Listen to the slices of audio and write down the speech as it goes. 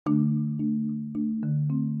All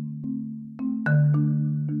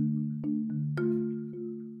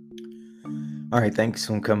right, thanks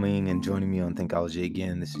for coming and joining me on Thinkology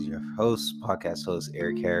again. This is your podcast host,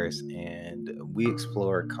 Eric Harris, and we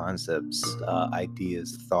explore concepts,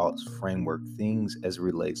 ideas, thoughts, framework, things as it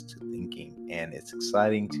relates to thinking. And it's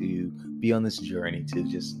exciting to be on this journey to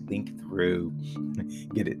just think through,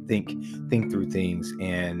 think through things.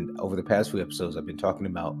 And over the past few episodes, I've been talking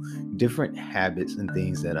about different habits and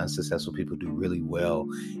things that unsuccessful people do really well,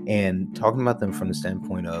 and talking about them from the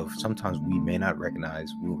standpoint of sometimes we may not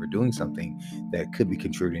recognize when we're doing something that could be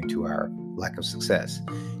contributing to our lack of success.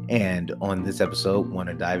 And on this episode, I want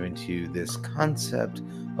to dive into this concept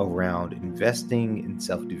around investing in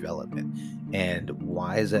self-development and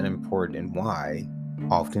why is that important, and why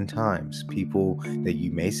oftentimes people that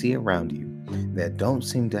you may see around you that don't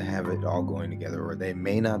seem to have it all going together, or they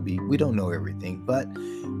may not be, we don't know everything, but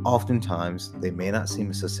oftentimes they may not seem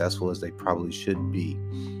as successful as they probably should be,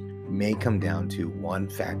 may come down to one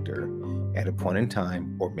factor at a point in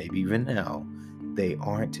time, or maybe even now. They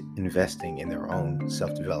aren't investing in their own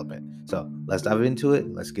self-development. So let's dive into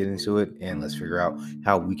it, let's get into it, and let's figure out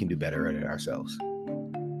how we can do better at it ourselves.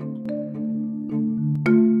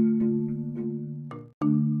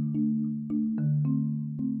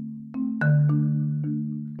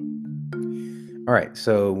 All right,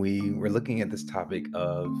 so we were looking at this topic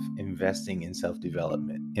of investing in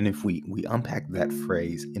self-development. And if we unpack that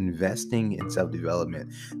phrase, investing in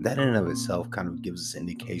self-development, that in and of itself kind of gives us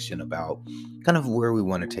indication about kind of where we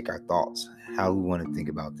want to take our thoughts, how we want to think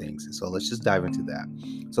about things. And so let's just dive into that.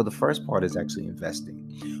 So the first part is actually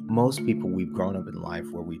investing. Most people, we've grown up in life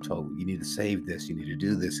where we told you need to save this, you need to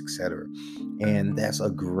do this, etc. And that's a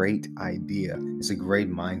great idea. It's a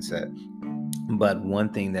great mindset. But one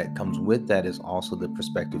thing that comes with that is also the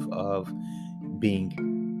perspective of being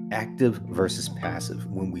active versus passive.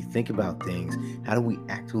 When we think about things, how do we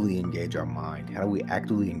actively engage our mind? How do we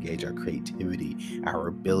actively engage our creativity, our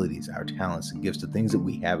abilities, our talents and gifts, the things that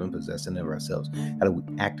we have and possess in of ourselves? How do we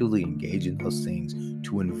actively engage in those things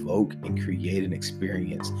to invoke and create an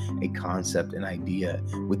experience, a concept, an idea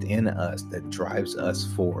within us that drives us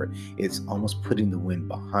forward? It's almost putting the wind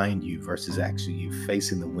behind you versus actually you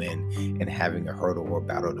facing the wind and having a hurdle or a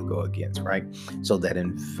battle to go against, right? So that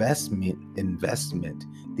investment,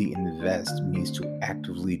 the invest means to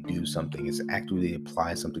actively do something, is actively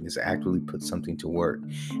apply something, is actively put something to work.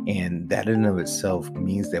 And that in and of itself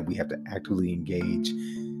means that we have to actively engage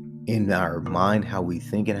in our mind, how we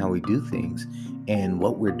think and how we do things. And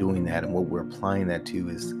what we're doing that and what we're applying that to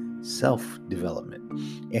is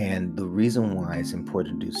self-development. And the reason why it's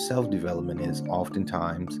important to do self-development is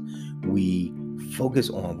oftentimes we focus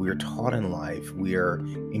on, we're taught in life, we are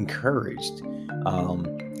encouraged,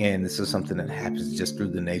 and this is something that happens just through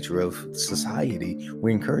the nature of society. We're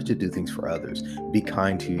encouraged to do things for others. Be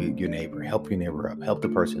kind to your neighbor, help your neighbor up, help the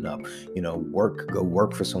person up, go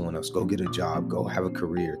work for someone else, go get a job, go have a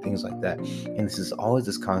career, things like that. And this is always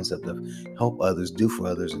this concept of help others, do for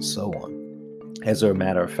others, and so on. As a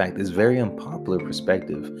matter of fact, this very unpopular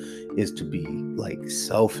perspective is to be like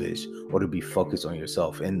selfish or to be focused on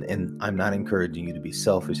yourself. And I'm not encouraging you to be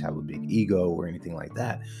selfish, have a big ego or anything like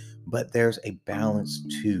that. But there's a balance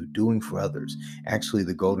to doing for others. Actually,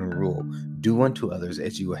 the golden rule, do unto others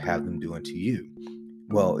as you would have them do unto you.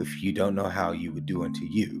 Well, if you don't know how you would do unto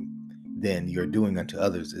you, then your doing unto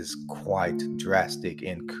others is quite drastic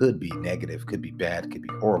and could be negative, could be bad, could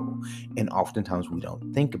be horrible. And oftentimes we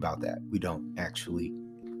don't think about that. We don't actually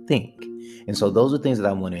think. And so those are things that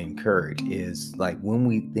I want to encourage, is like when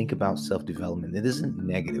we think about self-development, it isn't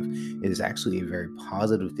negative. It is actually a very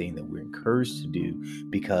positive thing that we're encouraged to do,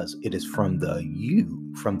 because it is from the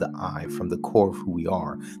you, from the I, from the core of who we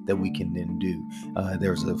are that we can then do.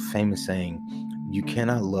 There's a famous saying, you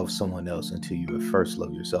cannot love someone else until you have first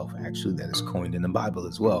loved yourself. Actually, that is coined in the Bible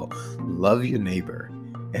as well. Love your neighbor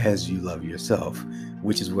as you love yourself,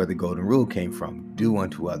 which is where the golden rule came from. Do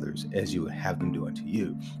unto others as you would have them do unto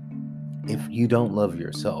you. If you don't love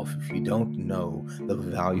yourself, if you don't know the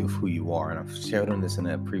value of who you are, and I've shared on this in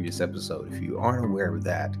a previous episode, if you aren't aware of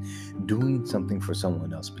that, doing something for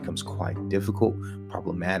someone else becomes quite difficult,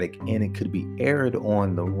 problematic, and it could be aired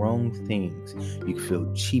on the wrong things. You could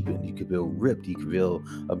feel cheapened, you could feel ripped, you could feel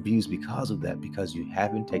abused because of that, because you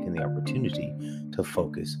haven't taken the opportunity to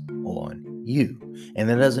focus on you. And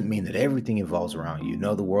that doesn't mean that everything evolves around you.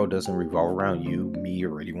 No, the world doesn't revolve around you, me,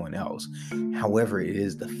 or anyone else. However, it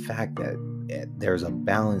is the fact that there's a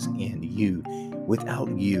balance in you. Without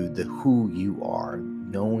you, the who you are,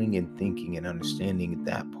 knowing and thinking and understanding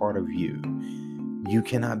that part of you, You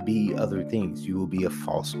cannot be other things. You will be a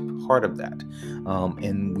false part of that.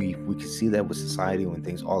 And we can see that with society when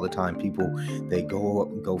things all the time. People, they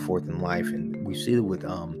go forth in life, and we see it with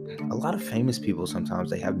a lot of famous people. Sometimes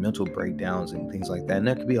they have mental breakdowns and things like that, and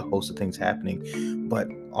there could be a host of things happening. But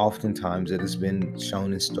oftentimes it has been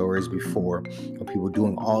shown in stories before of people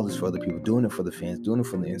doing all this for other people, doing it for the fans, doing it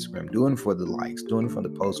for the Instagram, doing it for the likes, doing it for the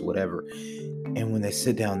posts, whatever. And when they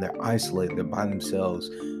sit down, they're isolated, they're by themselves,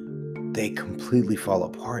 they completely fall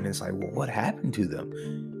apart. And it's like, well, what happened to them?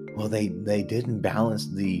 Well, they didn't balance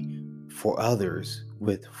the for others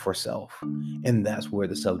with for self. And that's where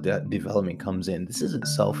the self-development comes in. This isn't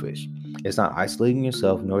selfish. It's not isolating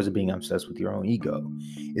yourself, nor is it being obsessed with your own ego.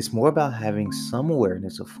 It's more about having some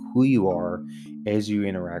awareness of who you are as you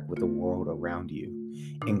interact with the world around you,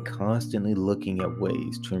 and constantly looking at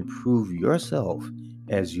ways to improve yourself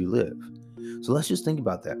as you live. So let's just think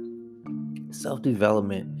about that.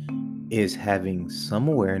 Self-development is having some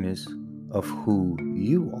awareness of who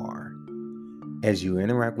you are as you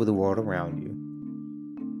interact with the world around you,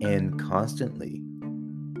 and constantly,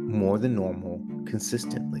 more than normal,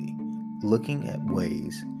 consistently looking at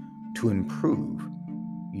ways to improve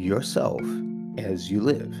yourself as you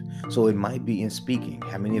live. So it might be in speaking.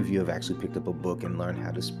 How many of you have actually picked up a book and learned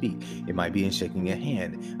how to speak? It might be in shaking a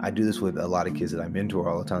hand. I do this with a lot of kids that I mentor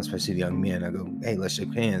all the time, especially young men. I go, hey, let's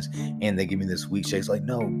shake hands. And they give me this weak shake. It's like,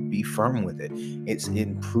 no, be firm with it. It's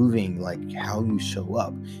improving like how you show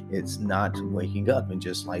up. It's not waking up and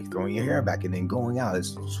just like throwing your hair back and then going out.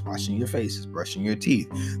 It's just washing your face, it's brushing your teeth,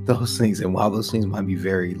 those things. And while those things might be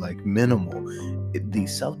very like minimal, the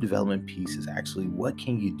self-development piece is actually what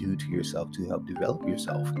can you do to yourself to help develop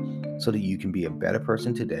yourself so that you can be a better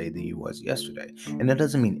person today than you was yesterday. And that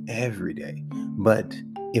doesn't mean every day, but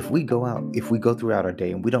if we go throughout our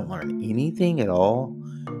day and we don't learn anything at all,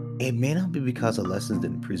 it may not be because the lessons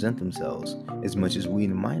didn't present themselves as much as we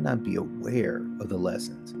might not be aware of the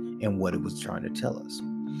lessons and what it was trying to tell us.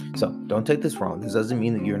 So don't take this wrong. This doesn't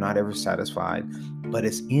mean that you're not ever satisfied, but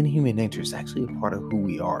it's in human nature. It's actually a part of who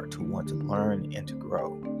we are to want to learn and to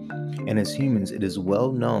grow. And as humans, it is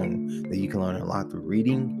well known that you can learn a lot through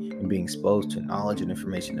reading and being exposed to knowledge and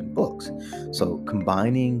information in books. So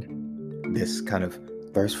combining this kind of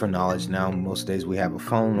thirst for knowledge, now most days we have a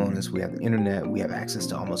phone on us, we have the internet, we have access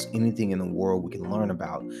to almost anything in the world we can learn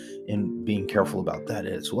about, and being careful about that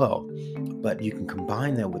as well. But you can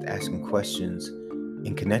combine that with asking questions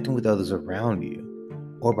and connecting with others around you,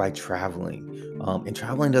 or by traveling. And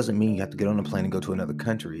traveling doesn't mean you have to get on a plane and go to another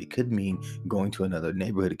country. It could mean going to another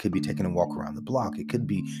neighborhood. It could be taking a walk around the block. It could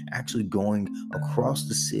be actually going across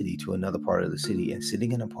the city to another part of the city and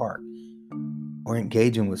sitting in a park, or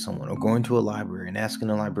engaging with someone, or going to a library and asking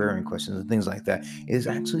a librarian questions and things like that. It is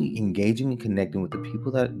actually engaging and connecting with the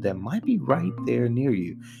people that might be right there near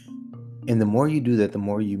you. And the more you do that, the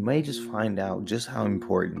more you may just find out just how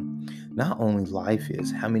important not only life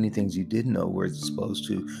is, how many things you didn't know were exposed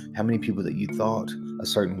to, how many people that you thought a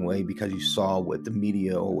certain way because you saw what the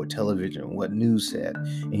media or what television or what news said,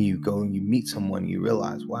 and you go and you meet someone and you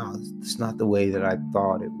realize, wow, it's not the way that I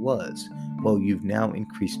thought it was. Well, you've now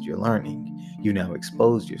increased your learning. You now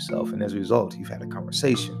exposed yourself, and as a result, you've had a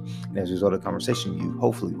conversation. And as a result of the conversation, you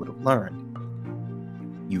hopefully would have learned.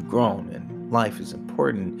 You've grown, and life is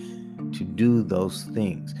important to do those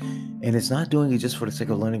things. And it's not doing it just for the sake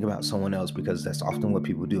of learning about someone else, because that's often what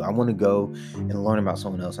people do. I want to go and learn about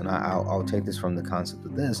someone else, and I'll take this from the concept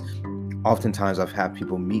of this. Oftentimes I've had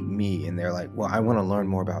people meet me and they're like, well, I want to learn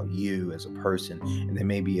more about you as a person, and they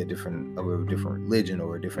may be of a different religion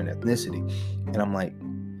or a different ethnicity. And I'm like,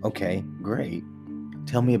 okay, great,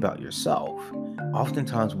 tell me about yourself.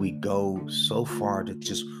 Oftentimes we go so far to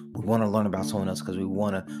just, we want to learn about someone else because we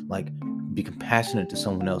want to like be compassionate to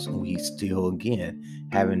someone else, and we still again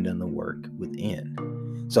haven't done the work within.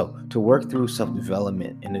 So to work through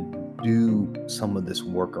self-development and to do some of this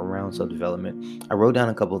work around self-development, I wrote down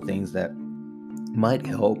a couple of things that might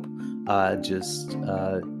help just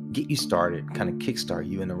get you started, kind of kickstart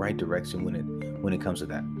you in the right direction when it comes to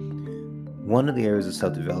that. One of the areas of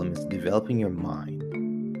self-development is developing your mind.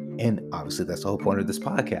 And obviously that's the whole point of this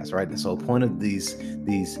podcast, right? That's the whole point of these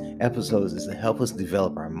episodes, is to help us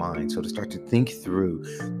develop our mind. So to start to think through,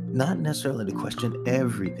 not necessarily to question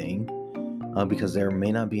everything, because there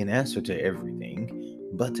may not be an answer to everything,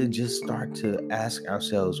 but to just start to ask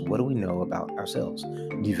ourselves, what do we know about ourselves?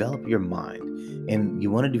 Develop your mind. And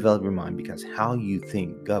you want to develop your mind because how you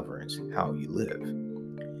think governs how you live.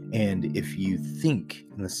 And if you think,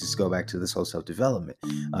 and let's just go back to this whole self-development,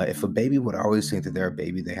 if a baby would always think that they're a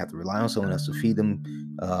baby, they have to rely on someone else to feed them,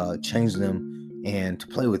 change them, and to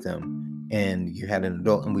play with them. And you had an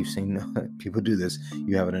adult, and we've seen people do this,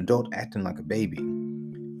 you have an adult acting like a baby,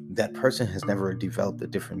 that person has never developed a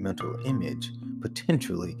different mental image,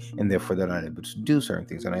 potentially, and therefore they're not able to do certain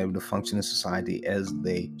things. They're not able to function in society as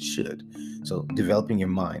they should. So developing your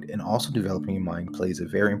mind, and also developing your mind, plays a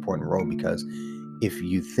very important role, because if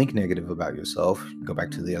you think negative about yourself, go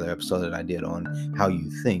back to the other episode that I did on how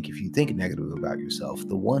you think. If you think negative about yourself,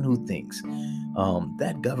 the one who thinks,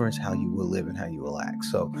 that governs how you will live and how you will act.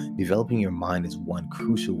 So developing your mind is one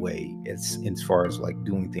crucial way as far as like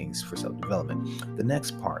doing things for self-development. The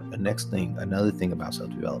next part, another thing about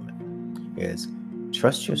self-development is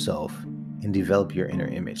trust yourself and develop your inner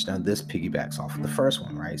image. Now, this piggybacks off of the first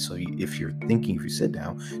one, right? So if you sit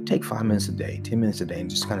down, take 5 minutes a day, 10 minutes a day, and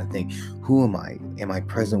just kind of think, who am I? Am I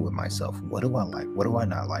present with myself? What do I like? What do I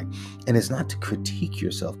not like? And it's not to critique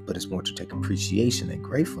yourself, but it's more to take appreciation and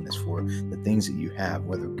gratefulness for the things that you have,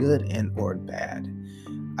 whether good and or bad.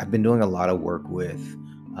 I've been doing a lot of work with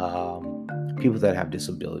people that have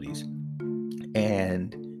disabilities,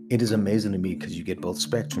 and it is amazing to me because you get both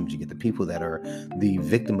spectrums. You get the people that are the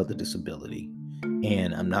victim of the disability,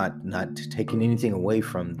 and I'm not taking anything away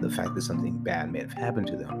from the fact that something bad may have happened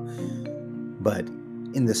to them, but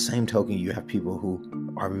in the same token, you have people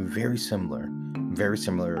who are very similar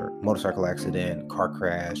motorcycle accident, car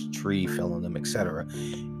crash, tree fell on them, etc.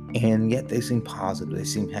 And yet they seem positive, they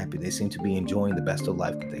seem happy, they seem to be enjoying the best of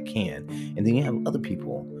life that they can. And then you have other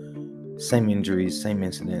people, same injuries, same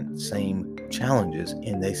incident, same challenges,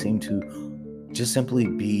 and they seem to just simply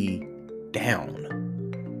be down.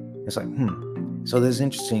 It's like, So that's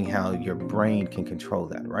interesting how your brain can control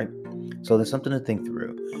that, right? So there's something to think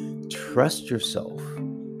through. Trust yourself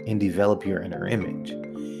and develop your inner image.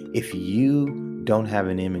 If you don't have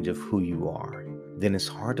an image of who you are, then it's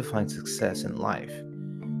hard to find success in life,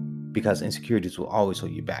 because insecurities will always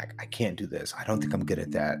hold you back. I can't do this. I don't think I'm good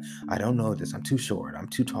at that. I don't know this. I'm too short. I'm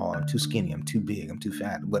too tall. I'm too skinny. I'm too big. I'm too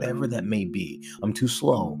fat. Whatever that may be. I'm too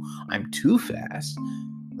slow. I'm too fast.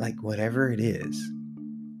 Like, whatever it is,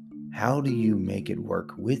 how do you make it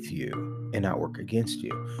work with you and not work against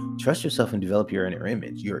you? Trust yourself and develop your inner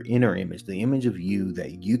image, the image of you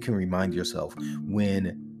that you can remind yourself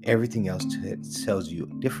when everything else tells you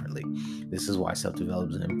differently. This is why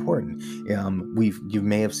self-development is important. You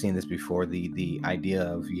may have seen this before, the idea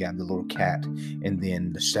of you have the little cat, and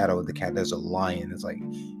then the shadow of the cat, there's a lion. It's like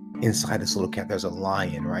inside this little cat there's a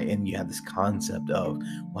lion, right? And you have this concept of,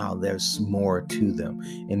 wow, there's more to them.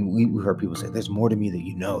 And we heard people say, there's more to me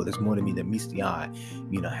that there's more to me that meets the eye.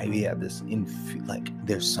 Hey, we have this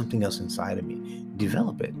there's something else inside of me.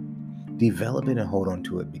 Develop it and hold on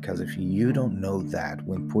to it, because if you don't know that,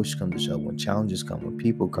 when push comes to shove, when challenges come, when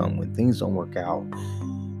people come, when things don't work out,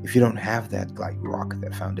 if you don't have that rock,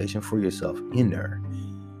 that foundation for yourself in there,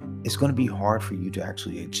 it's going to be hard for you to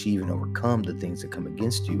actually achieve and overcome the things that come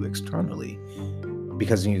against you externally,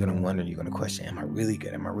 because then you're going to wonder, you're going to question, am I really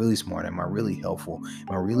good? Am I really smart? Am I really helpful?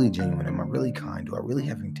 Am I really genuine? Am I really kind? Do I really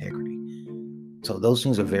have integrity? So those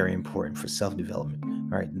things are very important for self-development.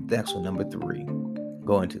 All right, that's what number 3.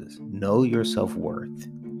 Go into this. Know your self-worth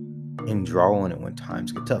and draw on it when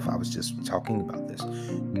times get tough. I was just talking about this.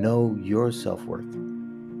 Know your self-worth.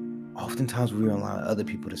 Oftentimes we allow other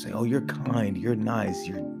people to say, oh, you're kind, you're nice,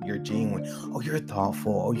 you're genuine, oh, you're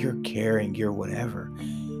thoughtful, oh, you're caring, you're whatever.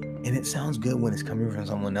 And it sounds good when it's coming from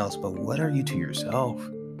someone else, but what are you to yourself?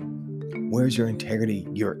 Where's your integrity?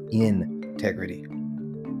 Your integrity,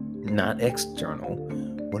 not external.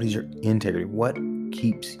 What is your integrity? What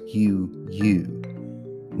keeps you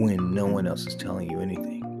when no one else is telling you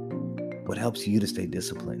anything? What helps you to stay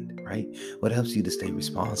disciplined, right? What helps you to stay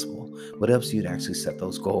responsible? What helps you to actually set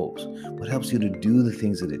those goals? What helps you to do the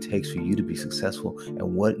things that it takes for you to be successful at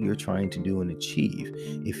what you're trying to do and achieve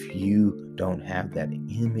if you don't have that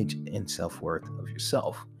image and self-worth of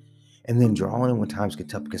yourself? And then draw on it when times get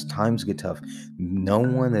tough, because times get tough. No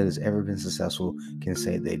one that has ever been successful can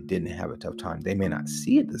say they didn't have a tough time. They may not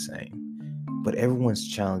see it the same, but everyone's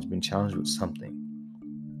been challenged with something.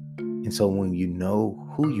 And so when you know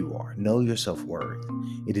who you are, know your self-worth,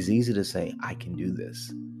 it is easy to say, I can do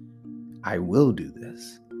this. I will do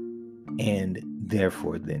this. And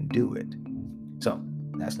therefore then do it. So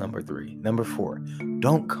that's number 3. Number 4,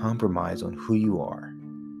 don't compromise on who you are,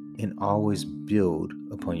 and always build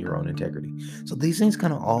upon your own integrity. So these things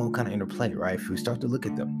all interplay, right? If we start to look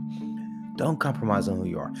at them, don't compromise on who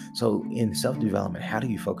you are. So in self-development, how do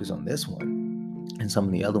you focus on this one? And some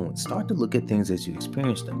of the other ones, start to look at things as you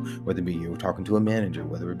experience them, whether it be you're talking to a manager,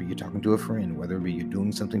 whether it be you're talking to a friend, whether it be you're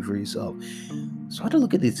doing something for yourself. Start to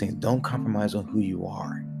look at these things. Don't compromise on who you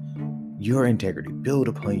are. Your integrity. Build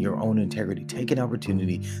upon your own integrity. Take an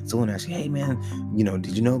opportunity. Someone asks you, hey man,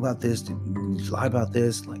 did you know about this? Did you lie about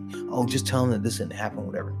this? Just tell them that this didn't happen,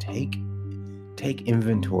 whatever. Take Take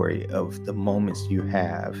inventory of the moments you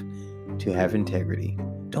have to have integrity.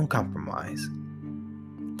 Don't compromise.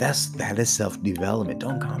 That is self-development.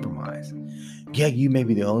 Don't compromise. Yeah, you may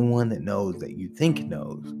be the only one that knows that you think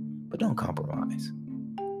knows, but don't compromise.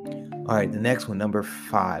 All right, the next one, number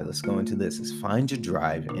 5, let's go into this, is find your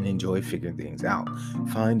drive and enjoy figuring things out.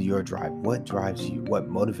 Find your drive. What drives you? What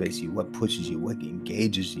motivates you? What pushes you? What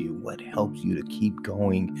engages you? What helps you to keep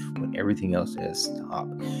going when everything else has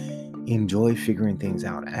stopped? Enjoy figuring things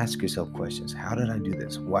out. Ask yourself questions. How did I do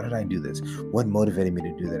this? Why did I do this? What motivated me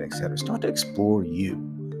to do that, etc. Start to explore you.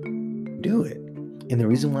 Do it. And the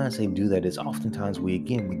reason why I say do that is oftentimes we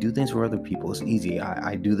do things for other people. It's easy.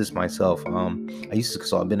 I do this myself. I used to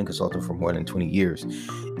consult. I've been a consultant for more than 20 years.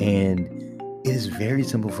 And it is very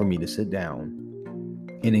simple for me to sit down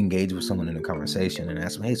and engage with someone in a conversation and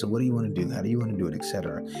ask them, hey, so what do you want to do? How do you want to do it,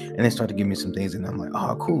 etc. And they start to give me some things and I'm like,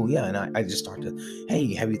 oh, cool. Yeah. And I just start to,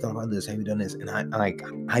 hey, have you thought about this? Have you done this? And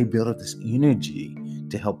I build up this energy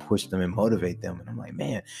to help push them and motivate them. And I'm like,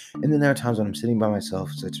 man. And then there are times when I'm sitting by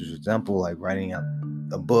myself, such as, for example, like writing out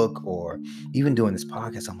a book or even doing this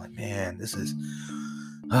podcast. I'm like, man, this is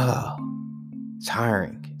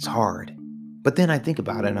tiring. It's hard. But then I think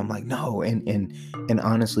about it and I'm like, no. And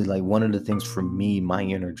honestly, like one of the things for me, my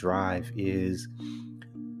inner drive is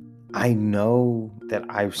I know that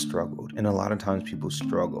I've struggled, and a lot of times people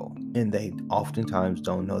struggle and they oftentimes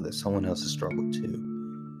don't know that someone else has struggled too.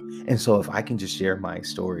 And so if I can just share my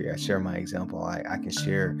story, I share my example, I can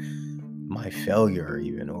share my failure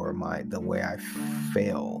even, or the way I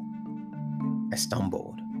failed, I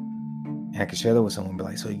stumbled. And I can share that with someone and be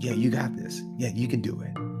like, so yeah, you got this. Yeah, you can do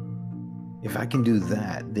it. If I can do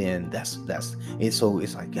that, then that's it. So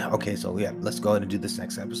it's like, yeah, okay, so yeah, let's go ahead and do this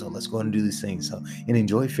next episode. Let's go ahead and do these things. So, and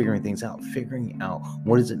enjoy figuring things out, figuring out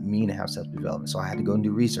what does it mean to have self-development. So I had to go and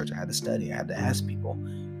do research. I had to study. I had to ask people.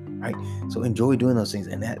 Right. So enjoy doing those things,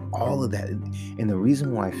 and that all of that. And the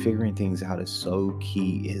reason why figuring things out is so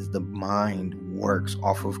key is the mind works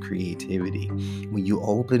off of creativity. When you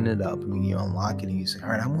open it up, when you unlock it and you say, all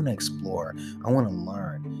right, I want to explore, I want to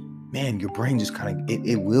learn, man, your brain just kind of,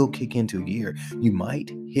 it will kick into gear. You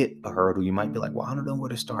might hit a hurdle. You might be like, well, I don't know where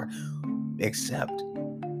to start. Except,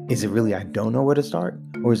 is it really I don't know where to start?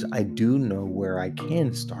 Or is I do know where I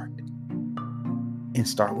can start? And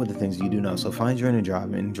start with the things you do know. So find your inner drive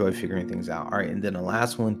and enjoy figuring things out. All right. And then the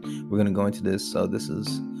last one, we're going to go into this. So this is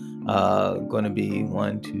going to be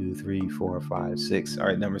 1, 2, 3, 4, 5, 6. All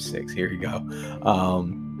right. Number 6. Here we go.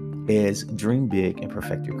 Is dream big and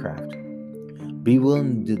perfect your craft. Be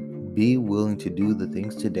willing to do the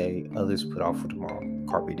things today others put off for tomorrow.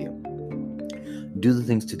 Carpe diem. Do the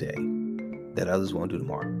things today that others won't do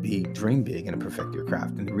tomorrow. Dream big and perfect your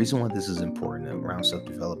craft. And the reason why this is important around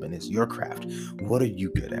self-development is your craft. What are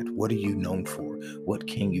you good at? What are you known for? What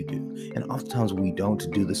can you do? And oftentimes we don't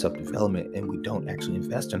do the self-development and we don't actually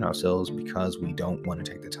invest in ourselves because we don't want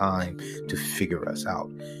to take the time to figure us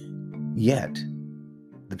out. Yet,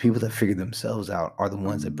 the people that figure themselves out are the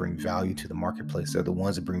ones that bring value to the marketplace. They're the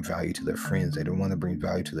ones that bring value to their friends. They're the ones that bring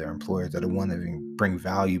value to their employers. They're the ones that bring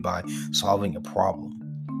value by solving a problem.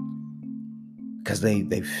 Because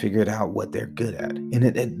they figured out what they're good at. And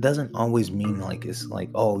it doesn't always mean like it's like,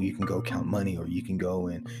 oh, you can go count money, or you can go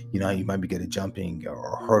and, you might be good at jumping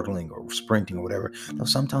or hurdling or sprinting or whatever. No,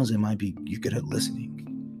 sometimes it might be you're good at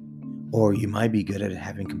listening, or you might be good at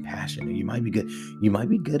having compassion, or you might be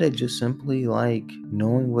good at just simply like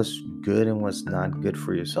knowing what's good and what's not good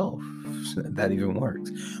for yourself. That even works.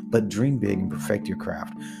 But dream big and perfect your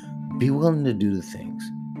craft. Be willing to do the things.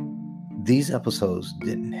 These episodes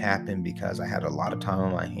didn't happen because I had a lot of time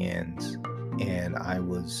on my hands and I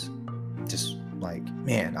was just like,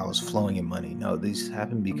 man, I was flowing in money. No, these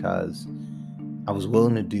happened because I was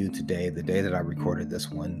willing to do today, the day that I recorded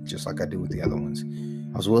this one, just like I do with the other ones.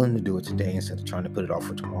 I was willing to do it today instead of trying to put it off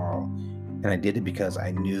for tomorrow. And I did it because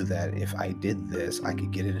I knew that if I did this, I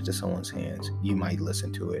could get it into someone's hands. You might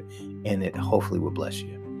listen to it and it hopefully will bless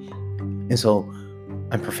you. And so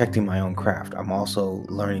I'm perfecting my own craft. I'm also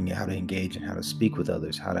learning how to engage and how to speak with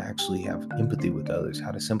others, how to actually have empathy with others,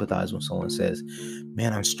 how to sympathize when someone says,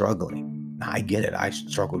 man, I'm struggling. Now, I get it. I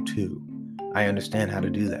struggle too. I understand how to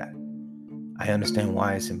do that. I understand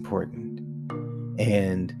why it's important.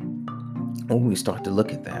 And when we start to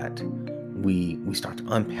look at that, we start to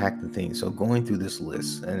unpack the things. So going through this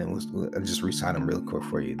list, and I'll just recite them real quick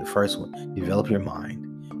for you. The first one, develop your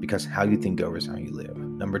mind, because how you think governs how you live.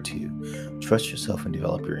 Number 2, trust yourself and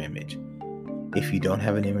develop your image. If you don't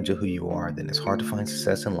have an image of who you are, then it's hard to find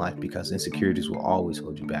success in life because insecurities will always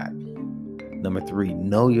hold you back. Number 3,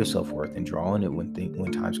 know your self-worth and draw on it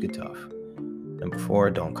when times get tough. Number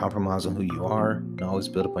 4, don't compromise on who you are and always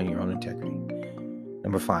build upon your own integrity.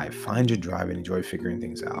 Number 5, find your drive and enjoy figuring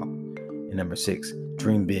things out. And number 6,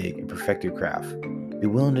 dream big and perfect your craft. Be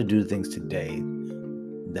willing to do things today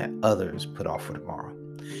that others put off for tomorrow.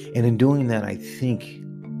 And in doing that, I think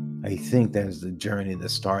that is the journey, the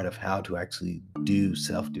start of how to actually do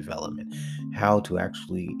self-development, how to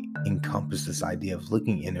actually encompass this idea of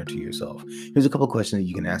looking inner to yourself. Here's a couple of questions that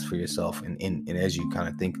you can ask for yourself and as you kind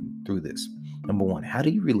of think through this. Number 1, how do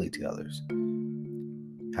you relate to others?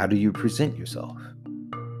 How do you present yourself?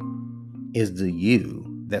 Is the you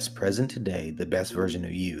that's present today the best version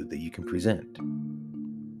of you that you can present?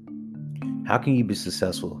 How can you be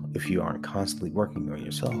successful if you aren't constantly working on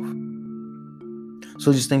yourself?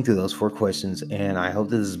 So just think through those 4 questions, and I hope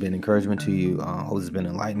this has been encouragement to you. I hope this has been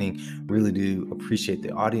enlightening. Really do appreciate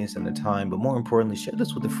the audience and the time, but more importantly, share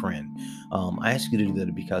this with a friend. I ask you to do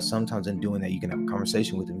that because sometimes in doing that, you can have a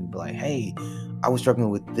conversation with them and be like, hey, I was struggling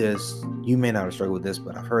with this. You may not have struggled with this,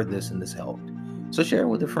 but I've heard this and this helped. So share it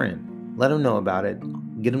with a friend. Let them know about it.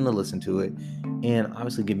 Get them to listen to it, and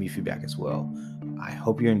obviously give me feedback as well. I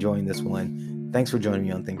hope you're enjoying this one. Thanks for joining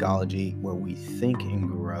me on Thinkology, where we think and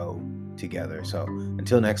grow together. So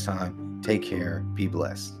until next time, take care, be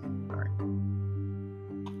blessed.